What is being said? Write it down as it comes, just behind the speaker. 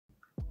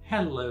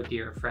Hello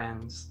dear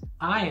friends.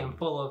 I am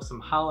full of some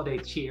holiday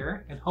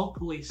cheer and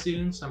hopefully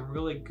soon some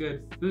really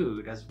good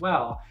food as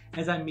well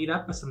as I meet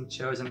up with some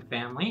chosen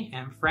family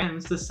and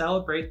friends to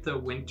celebrate the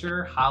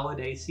winter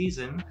holiday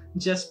season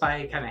just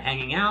by kind of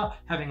hanging out,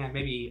 having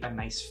maybe a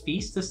nice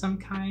feast of some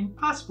kind,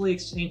 possibly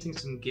exchanging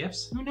some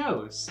gifts, who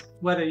knows?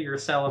 Whether you're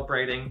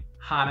celebrating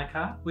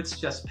Hanukkah,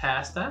 which just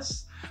passed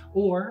us,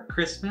 or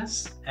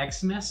Christmas,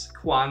 Xmas,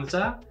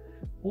 Kwanzaa,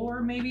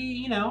 or maybe,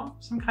 you know,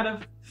 some kind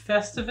of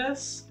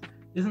festivus.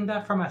 Isn't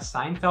that from a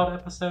Seinfeld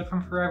episode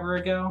from forever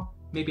ago?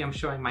 Maybe I'm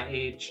showing my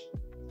age,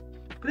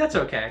 but that's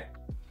okay.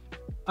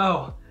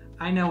 Oh,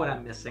 I know what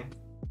I'm missing.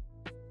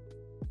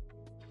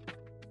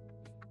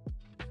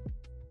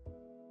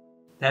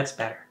 That's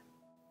better.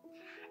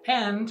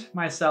 And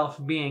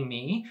myself being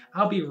me,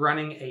 I'll be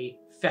running a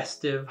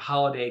festive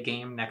holiday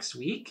game next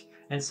week.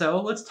 And so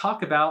let's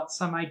talk about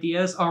some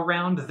ideas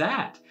around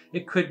that.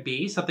 It could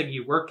be something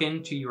you work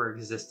into your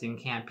existing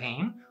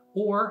campaign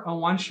or a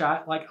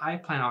one-shot like I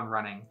plan on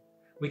running.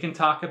 We can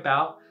talk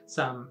about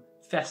some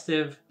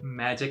festive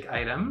magic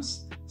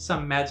items,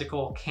 some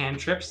magical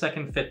cantrips that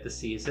can fit the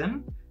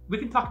season. We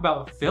can talk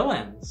about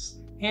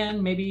villains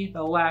and maybe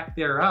the lack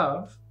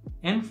thereof.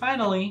 And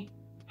finally,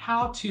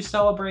 how to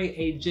celebrate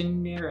a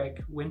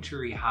generic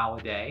wintry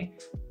holiday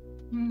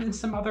and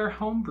some other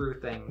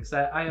homebrew things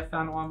that I have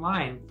found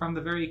online from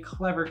the very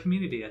clever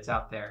community that's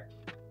out there.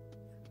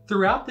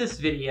 Throughout this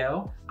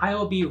video, I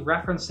will be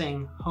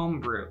referencing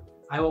Homebrew.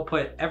 I will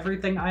put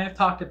everything I have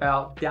talked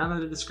about down in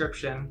the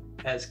description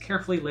as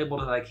carefully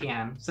labeled as I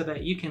can so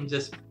that you can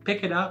just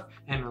pick it up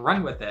and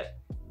run with it.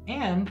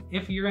 And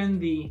if you're in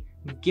the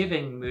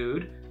giving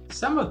mood,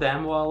 some of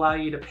them will allow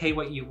you to pay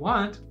what you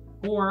want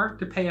or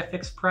to pay a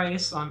fixed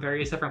price on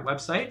various different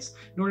websites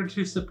in order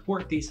to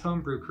support these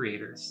homebrew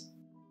creators.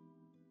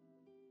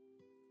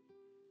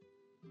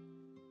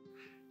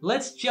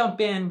 Let's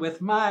jump in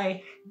with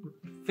my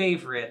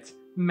favorite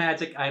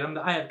magic item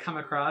that I have come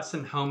across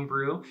in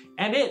Homebrew,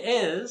 and it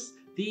is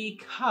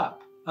the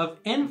cup of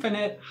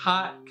infinite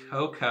hot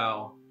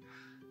cocoa.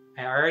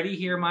 I already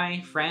hear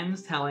my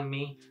friends telling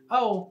me,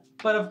 oh,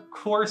 but of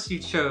course you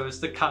chose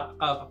the cup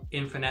of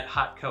infinite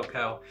hot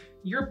cocoa.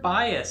 You're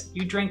biased.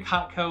 You drink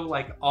hot cocoa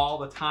like all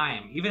the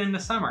time, even in the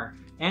summer.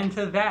 And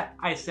to that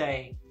I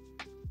say,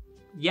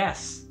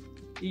 yes,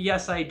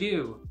 yes I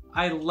do.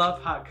 I love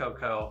hot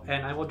cocoa,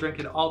 and I will drink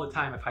it all the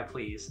time if I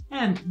please.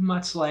 And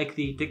much like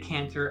the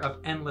decanter of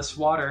endless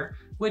water,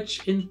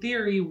 which in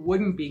theory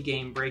wouldn't be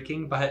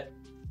game-breaking, but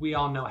we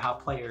all know how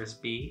players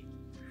be,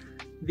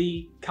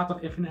 the cup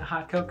of infinite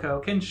hot cocoa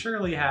can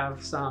surely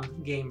have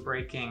some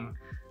game-breaking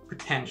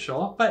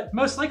potential, but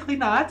most likely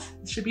not.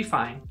 It should be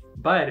fine.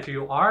 But if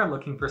you are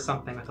looking for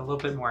something with a little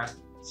bit more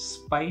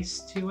spice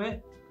to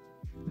it,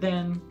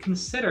 then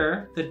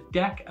consider the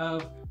deck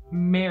of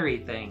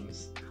merry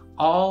things.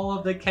 All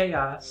of the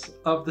chaos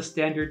of the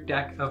standard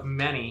deck of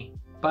many,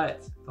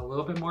 but a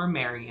little bit more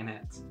merry in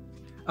it.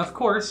 Of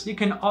course, you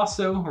can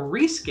also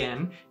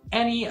reskin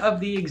any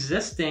of the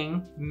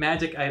existing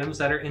magic items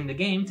that are in the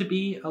game to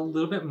be a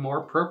little bit more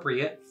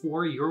appropriate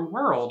for your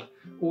world,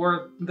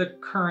 or the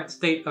current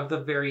state of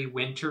the very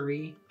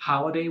wintry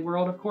holiday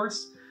world, of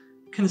course.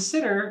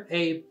 Consider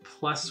a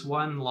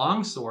 +1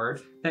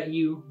 longsword that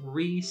you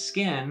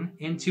reskin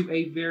into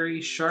a very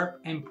sharp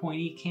and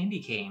pointy candy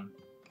cane.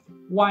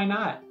 Why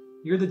not?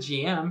 You're the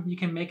GM, you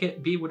can make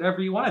it be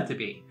whatever you want it to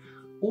be.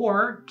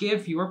 Or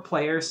give your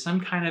players some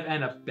kind of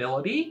an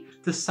ability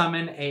to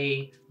summon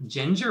a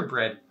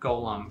gingerbread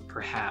golem,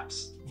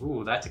 perhaps.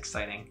 Ooh, that's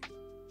exciting.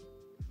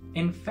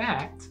 In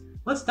fact,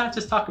 let's not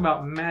just talk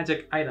about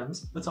magic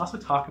items, let's also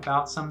talk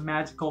about some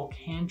magical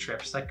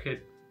cantrips that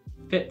could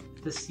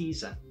fit the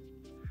season.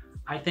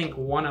 I think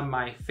one of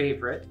my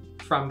favorite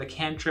from the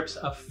cantrips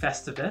of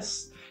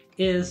Festivus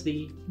is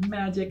the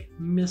magic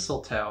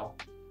mistletoe.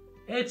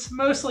 It's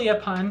mostly a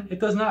pun. It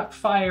does not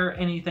fire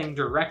anything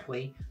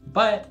directly,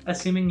 but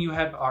assuming you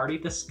have already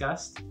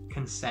discussed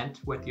consent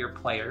with your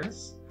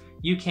players,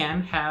 you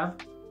can have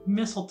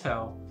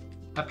mistletoe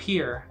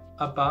appear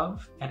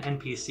above an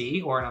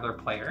NPC or another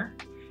player,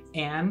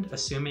 and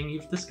assuming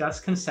you've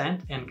discussed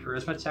consent and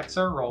charisma checks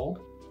are rolled,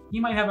 you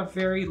might have a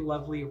very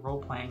lovely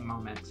role-playing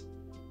moment.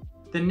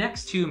 The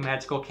next two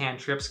magical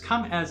cantrips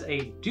come as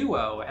a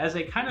duo, as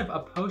they kind of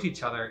oppose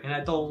each other in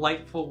a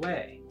delightful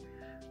way.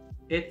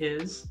 It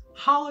is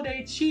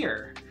holiday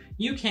cheer.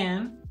 You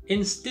can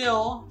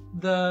instill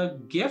the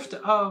gift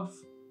of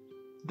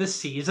the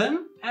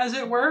season, as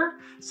it were,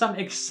 some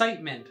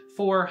excitement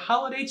for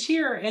holiday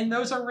cheer in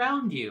those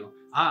around you.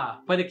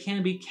 But it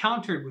can be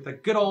countered with a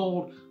good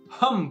old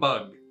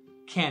humbug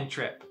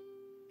cantrip.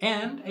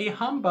 And a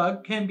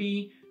humbug can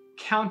be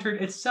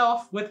countered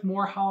itself with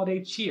more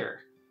holiday cheer.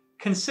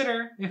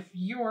 Consider if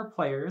your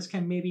players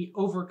can maybe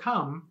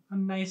overcome a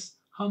nice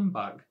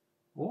humbug,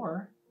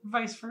 or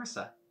vice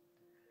versa.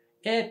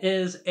 It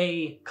is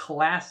a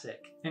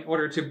classic in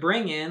order to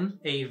bring in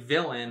a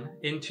villain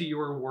into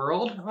your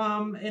world.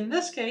 In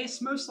this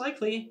case, most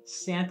likely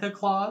Santa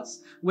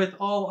Claus with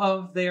all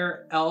of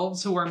their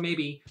elves who are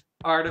maybe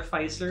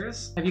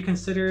Artificers, have you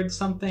considered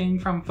something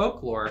from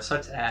folklore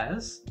such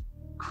as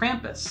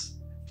Krampus?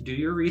 Do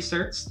your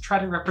research, try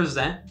to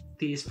represent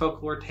these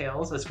folklore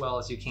tales as well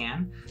as you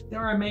can. There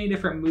are many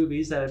different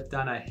movies that have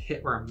done a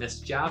hit or miss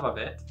job of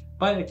it,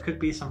 but it could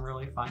be some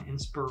really fun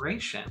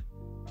inspiration.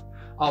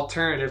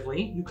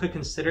 Alternatively, you could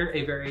consider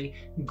a very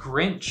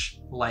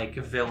Grinch-like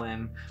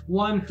villain,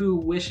 one who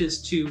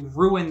wishes to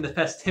ruin the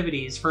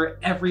festivities for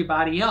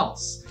everybody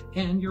else,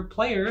 and your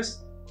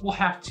players will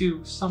have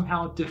to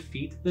somehow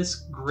defeat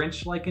this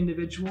Grinch-like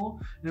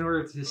individual in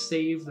order to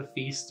save the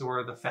feast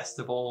or the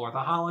festival or the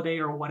holiday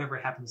or whatever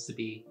it happens to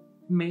be.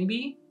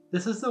 Maybe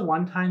this is the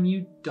one time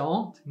you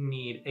don't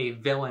need a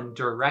villain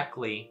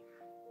directly.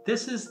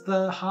 This is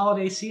the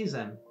holiday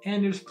season,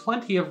 and there's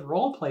plenty of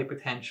roleplay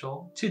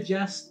potential to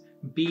just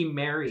be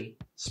merry,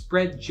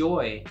 spread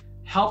joy,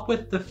 help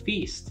with the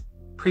feast,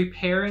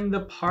 preparing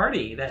the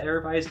party that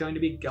everybody's going to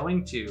be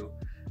going to.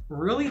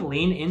 Really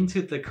lean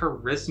into the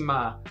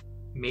charisma,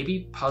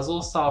 maybe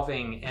puzzle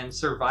solving and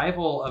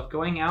survival of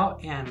going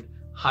out and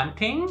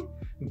hunting,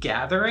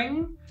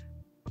 gathering,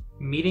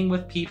 meeting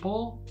with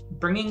people,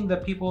 bringing the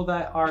people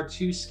that are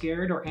too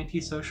scared or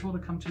antisocial to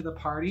come to the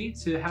party,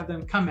 to have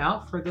them come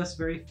out for this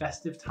very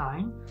festive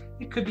time.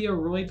 It could be a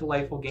really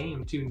delightful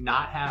game to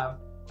not have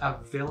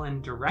a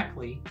villain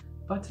directly,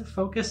 but to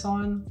focus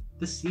on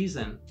the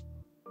season.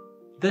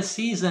 The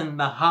season,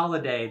 the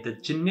holiday, the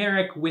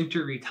generic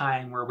wintry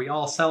time where we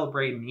all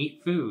celebrate and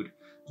eat food.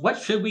 What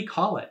should we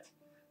call it?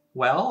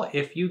 Well,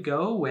 if you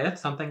go with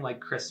something like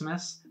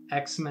Christmas,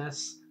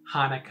 Xmas,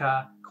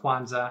 Hanukkah,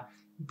 Kwanzaa,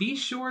 be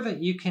sure that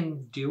you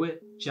can do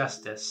it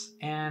justice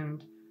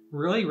and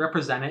really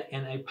represent it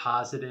in a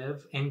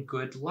positive and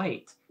good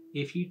light.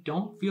 If you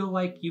don't feel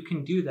like you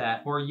can do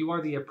that, or you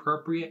are the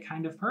appropriate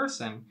kind of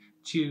person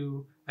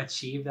to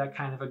achieve that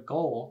kind of a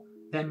goal,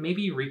 then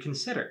maybe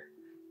reconsider.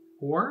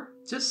 Or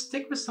just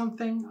stick with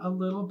something a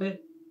little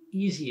bit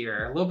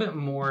easier, a little bit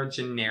more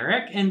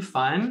generic and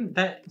fun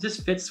that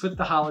just fits with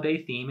the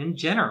holiday theme in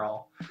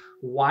general.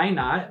 Why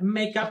not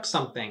make up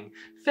something?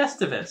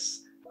 Festivus.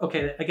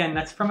 Okay, again,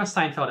 that's from a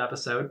Seinfeld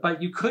episode,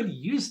 but you could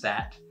use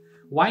that.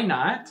 Why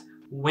not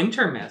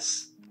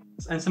Wintermas?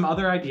 And some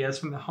other ideas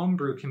from the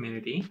homebrew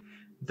community.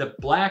 The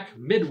Black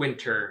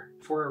Midwinter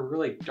for a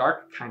really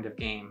dark kind of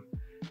game.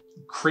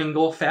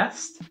 Kringle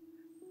Fest.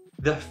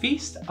 The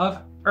Feast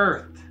of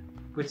Earth,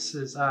 which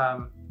is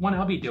one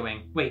I'll be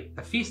doing. Wait,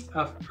 the Feast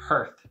of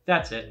Hearth.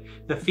 That's it.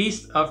 The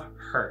Feast of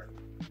Hearth.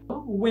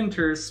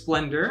 Winter's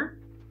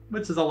Splendor,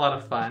 which is a lot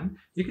of fun.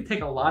 You could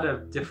take a lot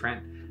of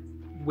different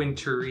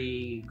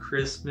wintry,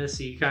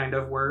 Christmassy kind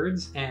of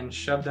words and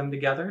shove them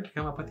together to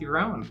come up with your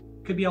own.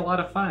 Could be a lot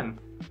of fun.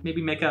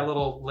 Maybe make a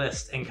little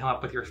list and come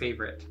up with your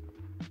favorite.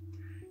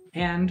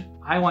 And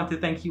I want to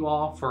thank you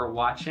all for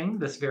watching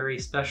this very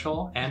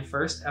special and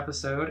first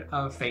episode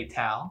of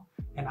Fatale.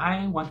 And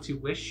I want to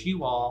wish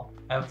you all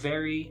a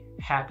very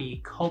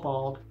happy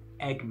Kobold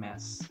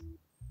Eggmas.